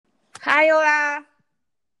Hi, Ola.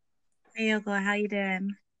 Hey Yogo, how you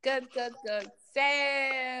doing? Good, good, good.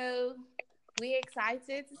 So, we're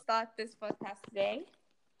excited to start this podcast today.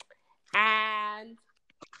 And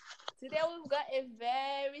today we've got a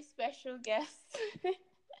very special guest.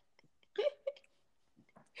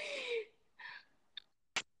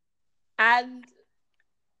 And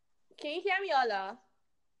can you hear me, Ola?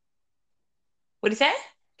 What do you say?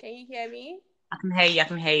 Can you hear me? I can hear you. I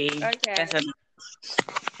can hear you. Okay, Better.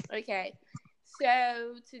 okay.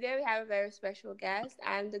 So, today we have a very special guest,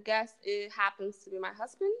 and the guest happens to be my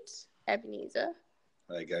husband, Ebenezer.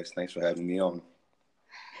 Hi guys, thanks for having me on.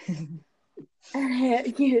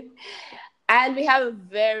 And we have a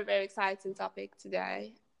very, very exciting topic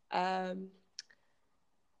today. Um,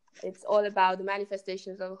 it's all about the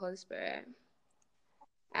manifestations of the Holy Spirit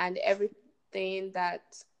and everything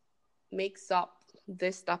that makes up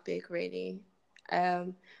this topic, really.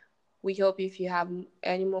 We hope if you have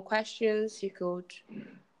any more questions, you could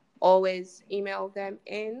always email them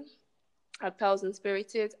in at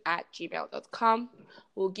pearlsandspirited@gmail.com.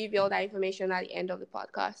 We'll give you all that information at the end of the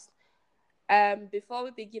podcast. Before we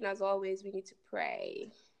begin, as always, we need to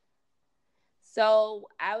pray. So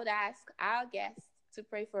I would ask our guest to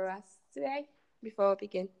pray for us today before we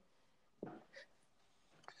begin. All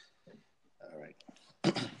right.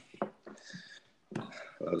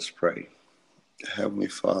 Let us pray. Heavenly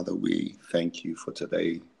Father, we thank you for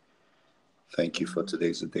today. Thank you for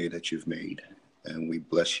today's a day that you've made. And we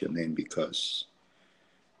bless your name because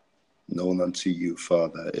known unto you,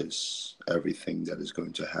 Father, is everything that is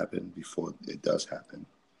going to happen before it does happen.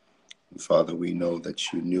 And Father, we know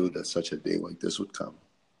that you knew that such a day like this would come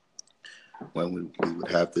when we would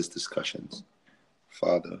have these discussions.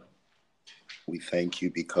 Father, we thank you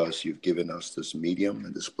because you've given us this medium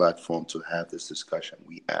and this platform to have this discussion.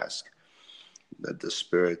 We ask that the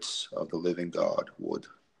spirits of the living God would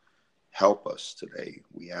help us today.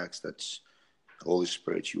 We ask that, Holy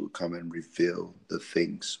Spirit, you would come and reveal the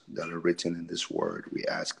things that are written in this word. We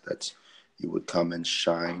ask that you would come and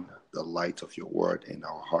shine the light of your word in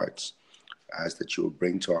our hearts. I ask that you will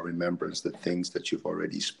bring to our remembrance the things that you've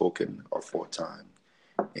already spoken aforetime.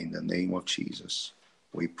 In the name of Jesus,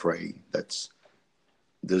 we pray that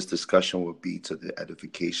this discussion will be to the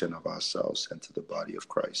edification of ourselves and to the body of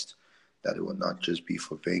Christ, that it will not just be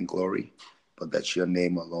for vainglory, but that your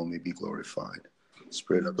name alone may be glorified.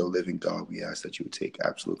 Spirit of the living God, we ask that you would take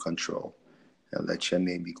absolute control and let your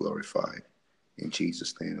name be glorified. In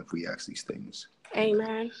Jesus' name, if we ask these things.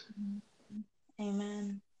 Amen.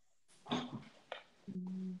 Amen.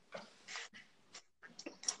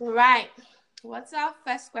 Right. What's our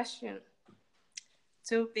first question?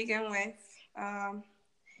 To begin with,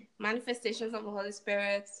 manifestations of the Holy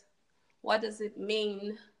Spirit. What does it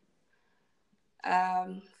mean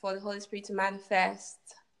for the Holy Spirit to manifest?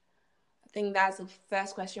 I think that's the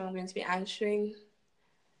first question we're going to be answering.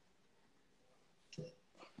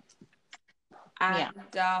 And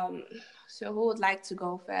so who would like to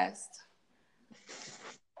go first?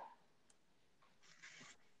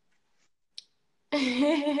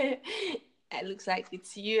 It looks like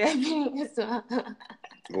it's you.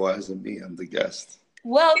 Why is it me? I'm the guest.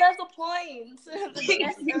 Well, that's the point. The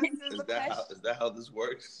guest answers the question. Is that how this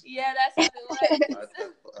works? Yeah, that's how it works.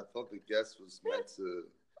 I thought the guest was meant to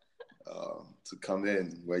come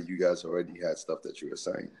in where you guys already had stuff that you were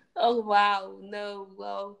saying. Oh, wow. No.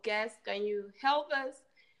 Well, guest, can you help us?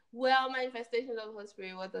 Well, manifestations of the Holy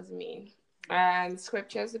Spirit, what does it mean? And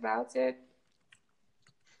scriptures about it?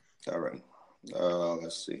 All right.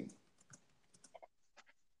 Let's see.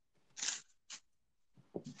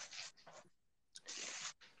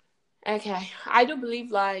 Okay. I do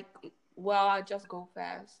believe I'll just go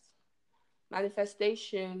first.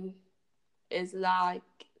 Manifestation is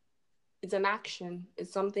it's an action.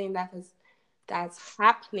 It's something that's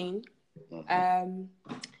happening. Mm-hmm.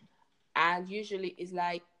 And usually it's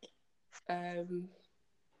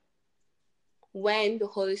when the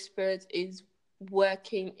Holy Spirit is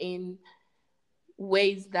working in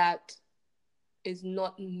ways that is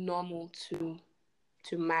not normal to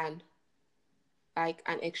man, like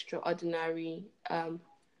an extraordinary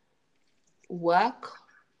work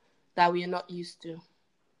that we are not used to.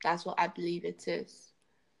 That's what I believe it is.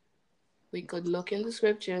 We could look in the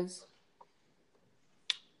scriptures,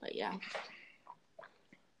 but yeah.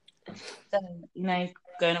 So,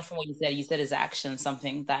 going on from what you said is action,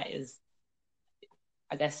 something that is,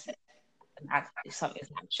 I guess, something is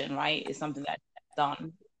action, right? It's something that's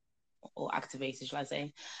done or activated, shall I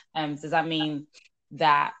say. Does that mean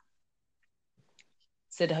that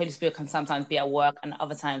the Holy Spirit can sometimes be at work and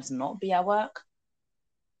other times not be at work?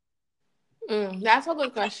 That's a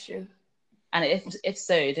good question. And if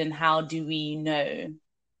so, then how do we know?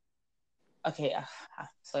 Okay,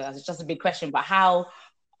 so that's just a big question, but how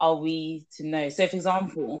are we to know? So, for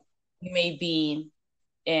example, you may be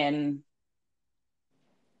in.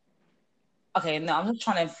 Okay, no, I'm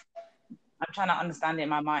trying to understand it in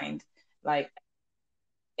my mind. Like,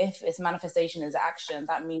 if its manifestation is action,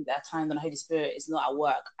 that means at times when the Holy Spirit is not at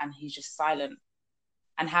work and he's just silent.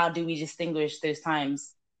 And how do we distinguish those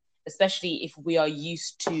times, especially if we are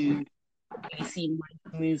used to really seeing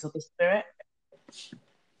moves of the Spirit,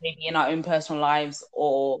 maybe in our own personal lives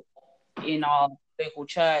or in our local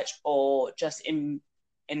church or just in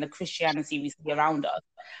the Christianity we see around us?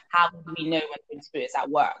 How do we know when the Holy Spirit is at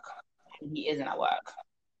work and he isn't at work?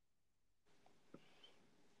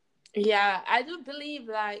 Yeah, I do believe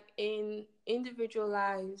like in individual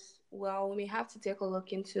lives, well, we may have to take a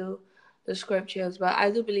look into the scriptures, but I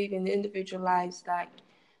do believe in individual lives like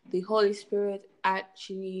the Holy Spirit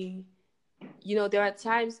actually, there are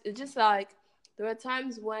times, it's just like there are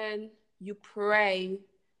times when you pray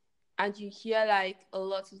and you hear like a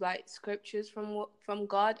lot of like scriptures from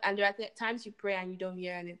God, and there are times you pray and you don't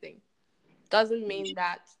hear anything. Doesn't mean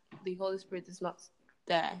that the Holy Spirit is not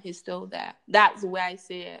there. He's still there. That's the way I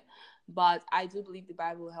see it. But I do believe the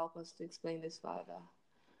Bible will help us to explain this further.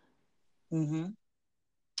 Mm-hmm.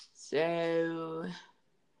 So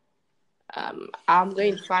I'm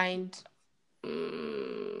going to find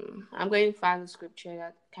a scripture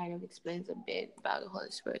that kind of explains a bit about the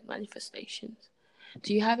Holy Spirit manifestations.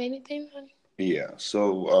 Do you have anything, honey? Yeah.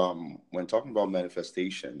 So when talking about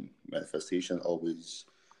manifestation always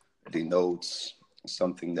denotes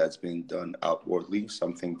something that's being done outwardly,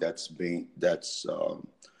 something that's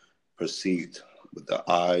perceived with the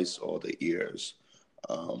eyes or the ears.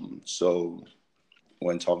 So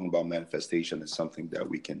when talking about manifestation, it's something that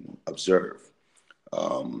we can observe.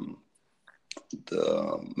 The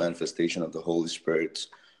manifestation of the Holy Spirit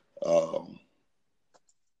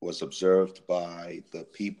was observed by the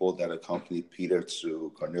people that accompanied Peter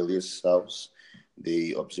to Cornelius' house.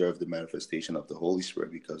 They observed the manifestation of the Holy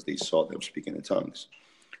Spirit because they saw them speaking in tongues.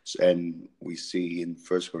 And we see in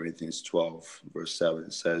 1 Corinthians 12, verse 7,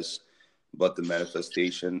 it says, "But the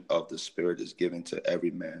manifestation of the Spirit is given to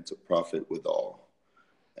every man to profit withal."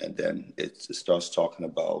 And then it starts talking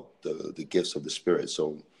about the gifts of the Spirit.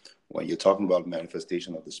 So when you're talking about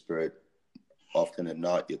manifestation of the Spirit, often than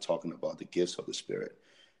not, you're talking about the gifts of the Spirit.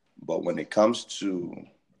 But when it comes to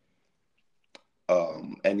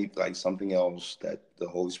any like something else that the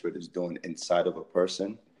Holy Spirit is doing inside of a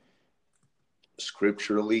person,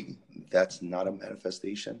 scripturally, that's not a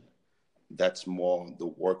manifestation. That's more the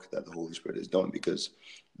work that the Holy Spirit is doing, because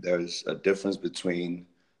there's a difference between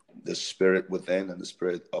the Spirit within and the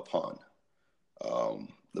Spirit upon.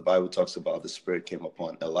 The Bible talks about the Spirit came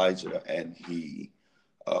upon Elijah and he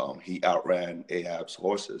outran Ahab's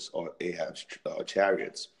horses or Ahab's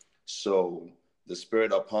chariots. So the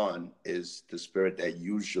Spirit upon is the Spirit that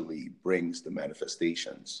usually brings the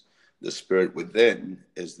manifestations. The Spirit within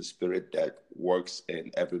is the Spirit that works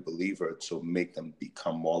in every believer to make them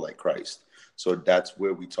become more like Christ. So that's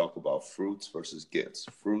where we talk about fruits versus gifts.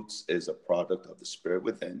 Fruits is a product of the Spirit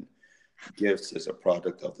within. Gifts is a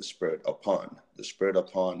product of the Spirit upon. The Spirit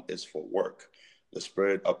upon is for work. The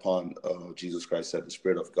Spirit upon, Jesus Christ said, the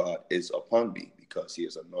Spirit of God is upon me because he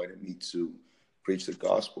has anointed me to preach the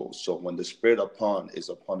gospel. So when the Spirit upon is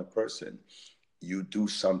upon a person, you do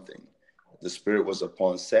something. The Spirit was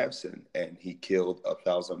upon Samson and he killed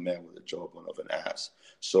 1,000 men with the jawbone of an ass.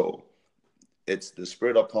 So it's the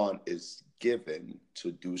Spirit upon is given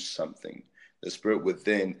to do something. The Spirit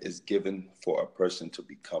within is given for a person to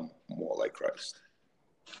become more like Christ.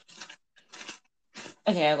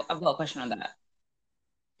 Okay, I've got a question on that.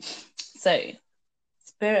 So,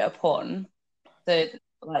 Spirit upon, so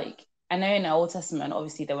like, I know in the Old Testament,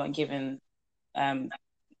 obviously they weren't given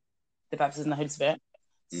the baptism of the Holy Spirit.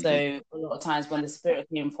 So a lot of times when the Spirit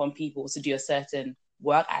came upon people to do a certain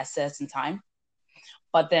work at a certain time.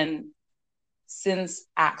 But then since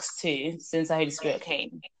Acts 2, since the Holy Spirit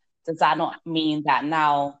came, does that not mean that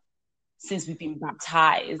now, since we've been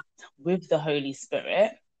baptized with the Holy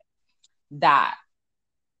Spirit, that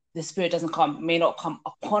the Spirit may not come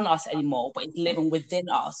upon us anymore, but it's living within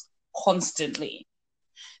us constantly?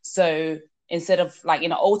 So instead of like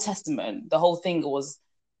in the Old Testament, the whole thing was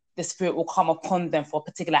the Spirit will come upon them for a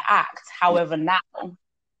particular act. However, now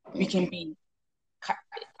we can be,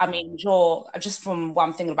 just from what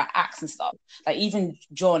I'm thinking about Acts and stuff, like even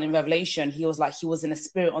John in Revelation, he was in a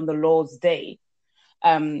spirit on the Lord's day.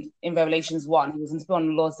 In Revelations 1, he was in the spirit on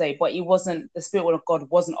the Lord's day, but the Spirit of God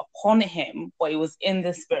wasn't upon him, but he was in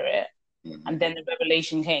the Spirit. And then the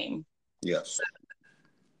revelation came. Yes.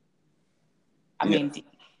 I mean,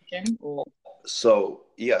 or so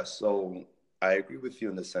yeah, so I agree with you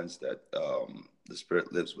in the sense that the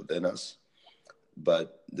Spirit lives within us,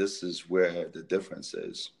 but this is where the difference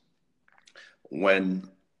is. When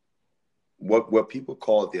what people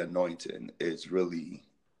call the anointing is really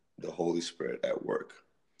the Holy Spirit at work.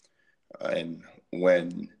 And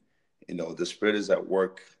when, the Spirit is at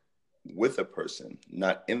work with a person,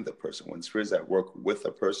 not in the person, when the Spirit is at work with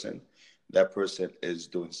a person, that person is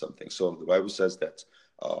doing something. So the Bible says that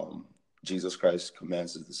Jesus Christ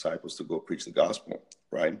commands his disciples to go preach the gospel,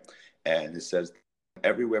 right? And it says,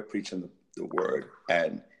 everywhere preaching the word,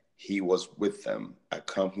 and he was with them,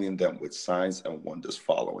 accompanying them with signs and wonders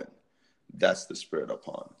following. That's the Spirit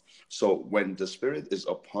upon. So when the Spirit is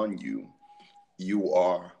upon you, you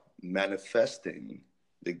are manifesting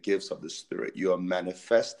the gifts of the Spirit. You are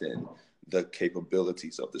manifesting the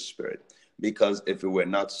capabilities of the Spirit. Because if it were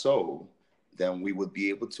not so, then we would be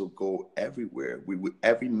able to go everywhere. We would,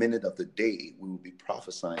 every minute of the day, we would be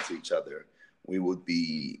prophesying to each other. We would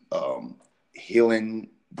be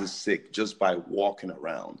healing the sick just by walking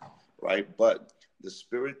around, right? But the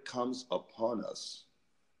Spirit comes upon us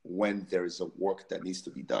when there is a work that needs to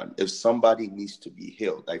be done. If somebody needs to be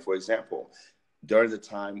healed, like for example, during the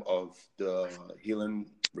time of the healing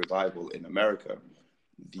revival in America,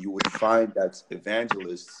 you would find that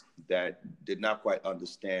evangelists that did not quite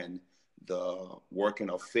understand the working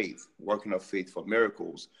of faith for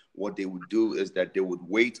miracles, what they would do is that they would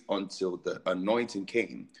wait until the anointing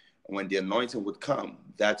came. When the anointing would come,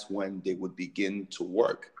 that's when they would begin to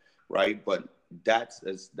work, right? But that's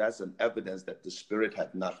an evidence that the Spirit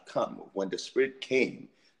had not come. When the Spirit came,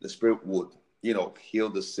 the Spirit would, heal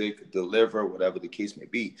the sick, deliver, whatever the case may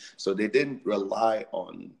be. So they didn't rely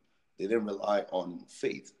on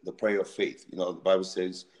faith, the prayer of faith. The Bible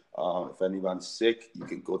says, if anyone's sick, you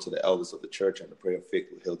can go to the elders of the church, and the prayer of faith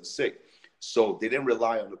will heal the sick. So they didn't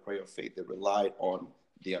rely on the prayer of faith. They relied on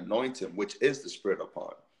the anointing, which is the Spirit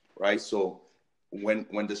upon, right? So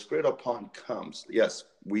when the Spirit upon comes, yes,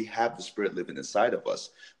 we have the Spirit living inside of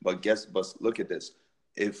us. But look at this.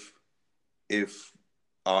 If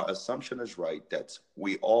our assumption is right that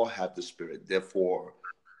we all have the Spirit, therefore,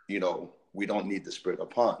 we don't need the Spirit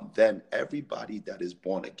upon, then everybody that is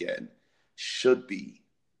born again should be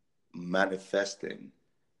manifesting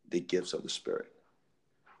the gifts of the Spirit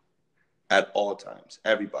at all times.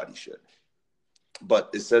 Everybody should.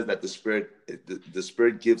 But it says that the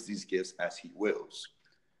Spirit gives these gifts as he wills.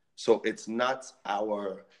 So it's not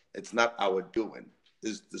our doing.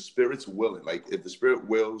 It's the Spirit's willing. Like if the Spirit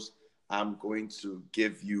wills, I'm going to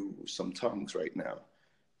give you some tongues right now,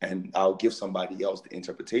 and I'll give somebody else the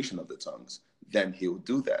interpretation of the tongues, then he'll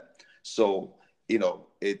do that. So,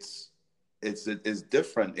 it's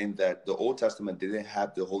different in that the Old Testament didn't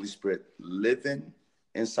have the Holy Spirit living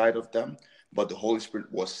inside of them, but the Holy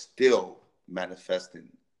Spirit was still manifesting,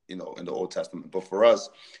 in the Old Testament. But for us,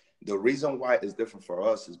 the reason why it's different for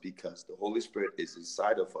us is because the Holy Spirit is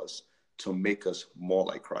inside of us to make us more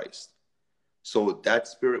like Christ. So that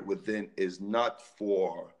Spirit within is not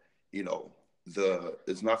for,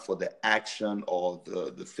 it's not for the action or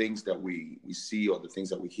the things that we see or the things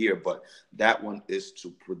that we hear, but that one is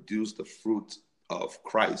to produce the fruit of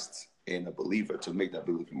Christ in a believer, to make that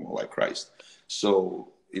believer more like Christ.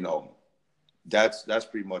 So, that's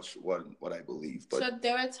pretty much what I believe. But so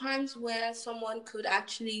there are times where someone could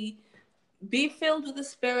actually be filled with the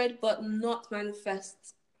Spirit, but not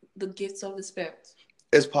manifest the gifts of the Spirit.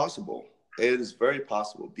 It's possible. It is very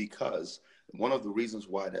possible, because one of the reasons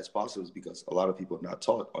why that's possible is because a lot of people are not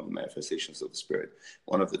taught on the manifestations of the Spirit.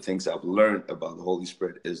 One of the things I've learned about the Holy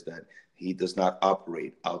Spirit is that he does not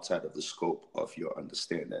operate outside of the scope of your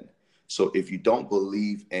understanding. So if you don't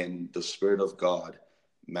believe in the Spirit of God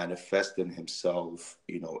manifesting himself,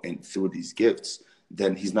 and through these gifts,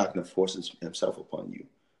 then he's not going to force himself upon you.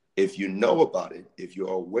 If you know about it, if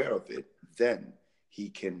you're aware of it, then he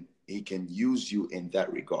can use you in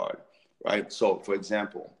that regard, right? So, for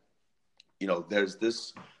example, there's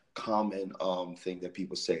this common thing that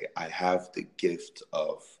people say, I have the gift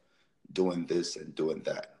of doing this and doing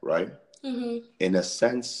that, right? Mm-hmm. In a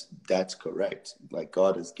sense, that's correct. Like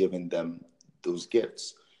God has given them those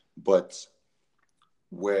gifts. But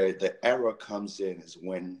where the error comes in is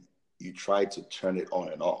when you try to turn it on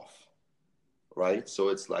and off, right? So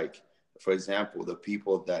it's like, for example, the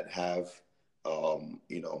people that have,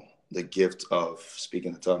 the gift of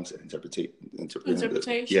speaking in tongues and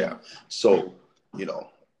interpretation. Yeah. So,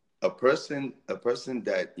 a person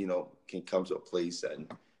that, can come to a place and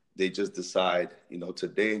they just decide,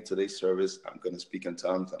 today in today's service, I'm going to speak in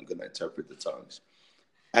tongues. I'm going to interpret the tongues.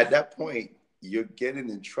 At that point, you're getting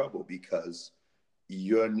in trouble because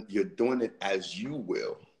you're doing it as you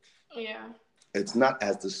will. Yeah. It's not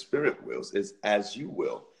as the Spirit wills, it's as you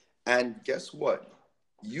will. And guess what?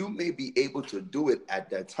 You may be able to do it at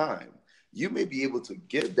that time. You may be able to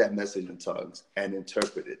give that message in tongues and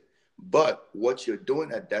interpret it. But what you're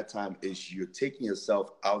doing at that time is you're taking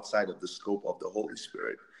yourself outside of the scope of the Holy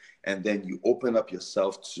Spirit. And then you open up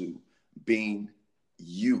yourself to being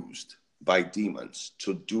used by demons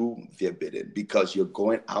to do their bidding, because you're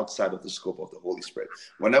going outside of the scope of the Holy Spirit.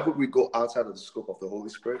 Whenever we go outside of the scope of the Holy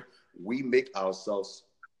Spirit, we make ourselves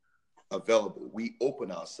available. We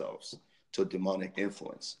open ourselves to demonic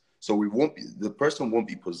influence. So the person won't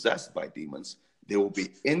be possessed by demons. They will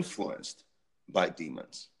be influenced by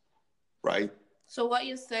demons, right? So what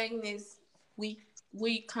you're saying is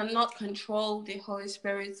we cannot control the Holy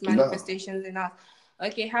Spirit's No. manifestations in us.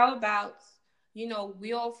 Okay, how about,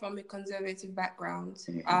 we're all from a conservative background,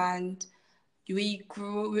 and we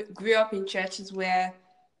grew up in churches where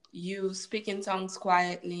you speak in tongues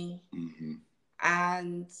quietly,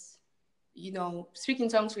 and speak in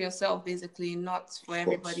tongues for yourself, basically, not for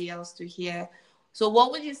everybody else to hear. So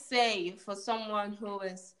what would you say for someone who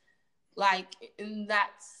is like in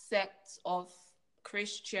that sect of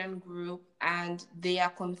Christian group and they are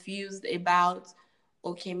confused about,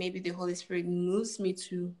 okay, maybe the Holy Spirit moves me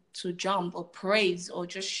to jump or praise or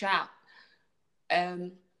just shout?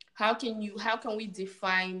 How can we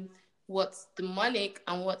define what's demonic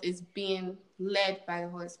and what is being led by the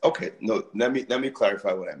Holy Spirit? Okay, no, let me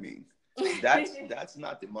clarify what I mean. That's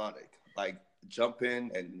not demonic. Like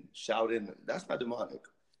jumping and shouting, that's not demonic.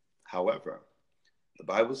 However, the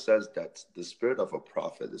Bible says that the spirit of a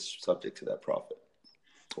prophet is subject to that prophet.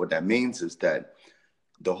 What that means is that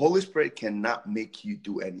the Holy Spirit cannot make you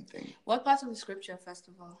do anything. What part of the scripture, first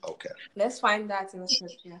of all? Okay. Let's find that in the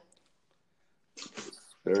scripture.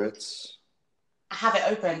 Spirits. I have it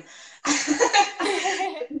open.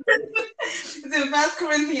 It's in 1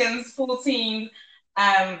 Corinthians 14,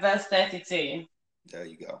 verse 32. There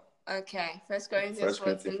you go. Okay, 1 Corinthians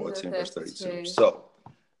 14, verse 32.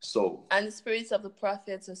 So, and the spirits of the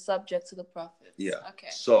prophets are subject to the prophets. Yeah. Okay.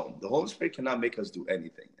 So the Holy Spirit cannot make us do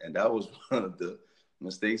anything, and that was one of the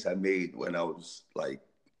mistakes I made when I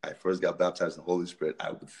first got baptized in the Holy Spirit.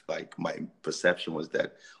 My perception was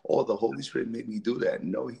that, the Holy Spirit made me do that.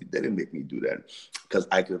 No, He didn't make me do that, because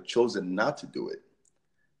I could have chosen not to do it.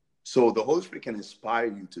 So the Holy Spirit can inspire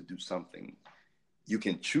you to do something. You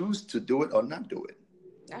can choose to do it or not do it.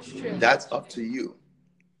 That's true. That's up to you.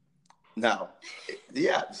 Now,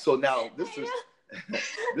 yeah. So now this is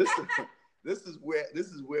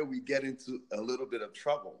where we get into a little bit of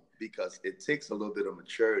trouble, because it takes a little bit of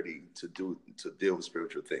maturity to deal with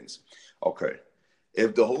spiritual things. Okay,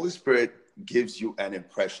 if the Holy Spirit gives you an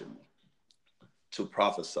impression to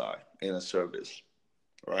prophesy in a service,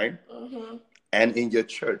 right? Mm-hmm. And in your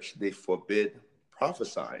church they forbid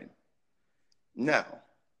prophesying. Now,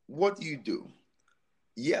 what do?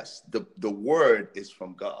 Yes, the word is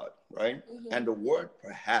from God, right? Mm-hmm. And the word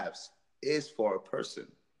perhaps is for a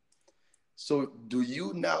person. So do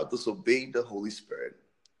you now disobey the Holy Spirit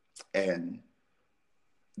and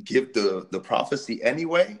give the prophecy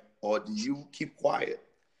anyway, or do you keep quiet?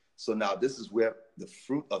 So now this is where the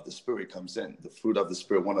fruit of the Spirit comes in. The fruit of the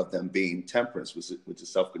Spirit, one of them being temperance, which is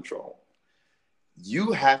self-control.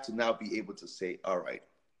 You have to now be able to say, all right,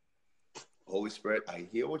 Holy Spirit, I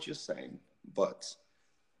hear what you're saying, but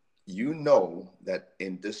you know that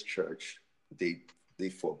in this church, they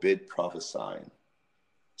forbid prophesying.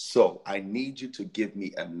 So I need you to give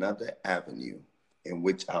me another avenue in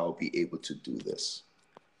which I'll be able to do this.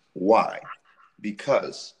 Why?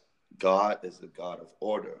 Because God is a God of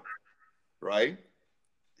order, right?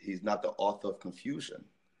 He's not the author of confusion.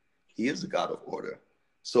 He is a God of order.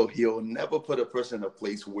 So He'll never put a person in a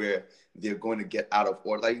place where they're going to get out of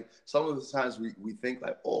order. Like some of the times we think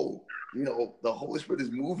like, the Holy Spirit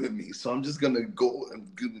is moving me, so I'm just going to go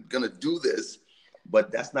and going to do this.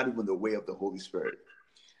 But that's not even the way of the Holy Spirit.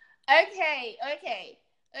 Okay.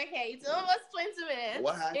 It's almost 20 minutes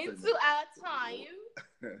what happened? Into our time.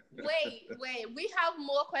 Wait. We have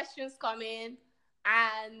more questions coming,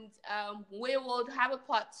 and we will have a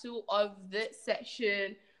part 2 of this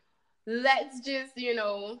section. Let's just,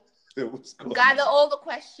 gather all the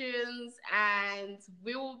questions, and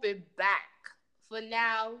we will be back. For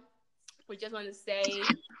now, we just want to say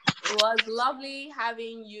it was lovely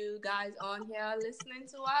having you guys on here listening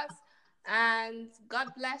to us, and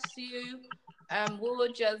God bless you.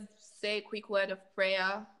 We'll just say a quick word of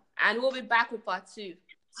prayer, and we'll be back with part 2.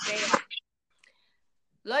 Stay on.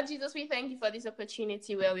 Lord Jesus, we thank you for this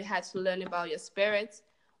opportunity where we had to learn about your Spirit.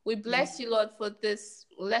 We bless you, Lord, for these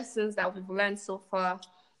lessons that we've learned so far.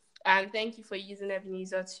 And thank you for using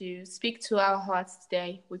Ebenezer to speak to our hearts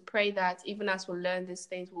today. We pray that even as we learn these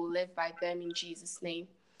things, we'll live by them in Jesus' name.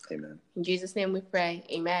 Amen. In Jesus' name we pray.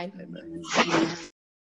 Amen. Amen.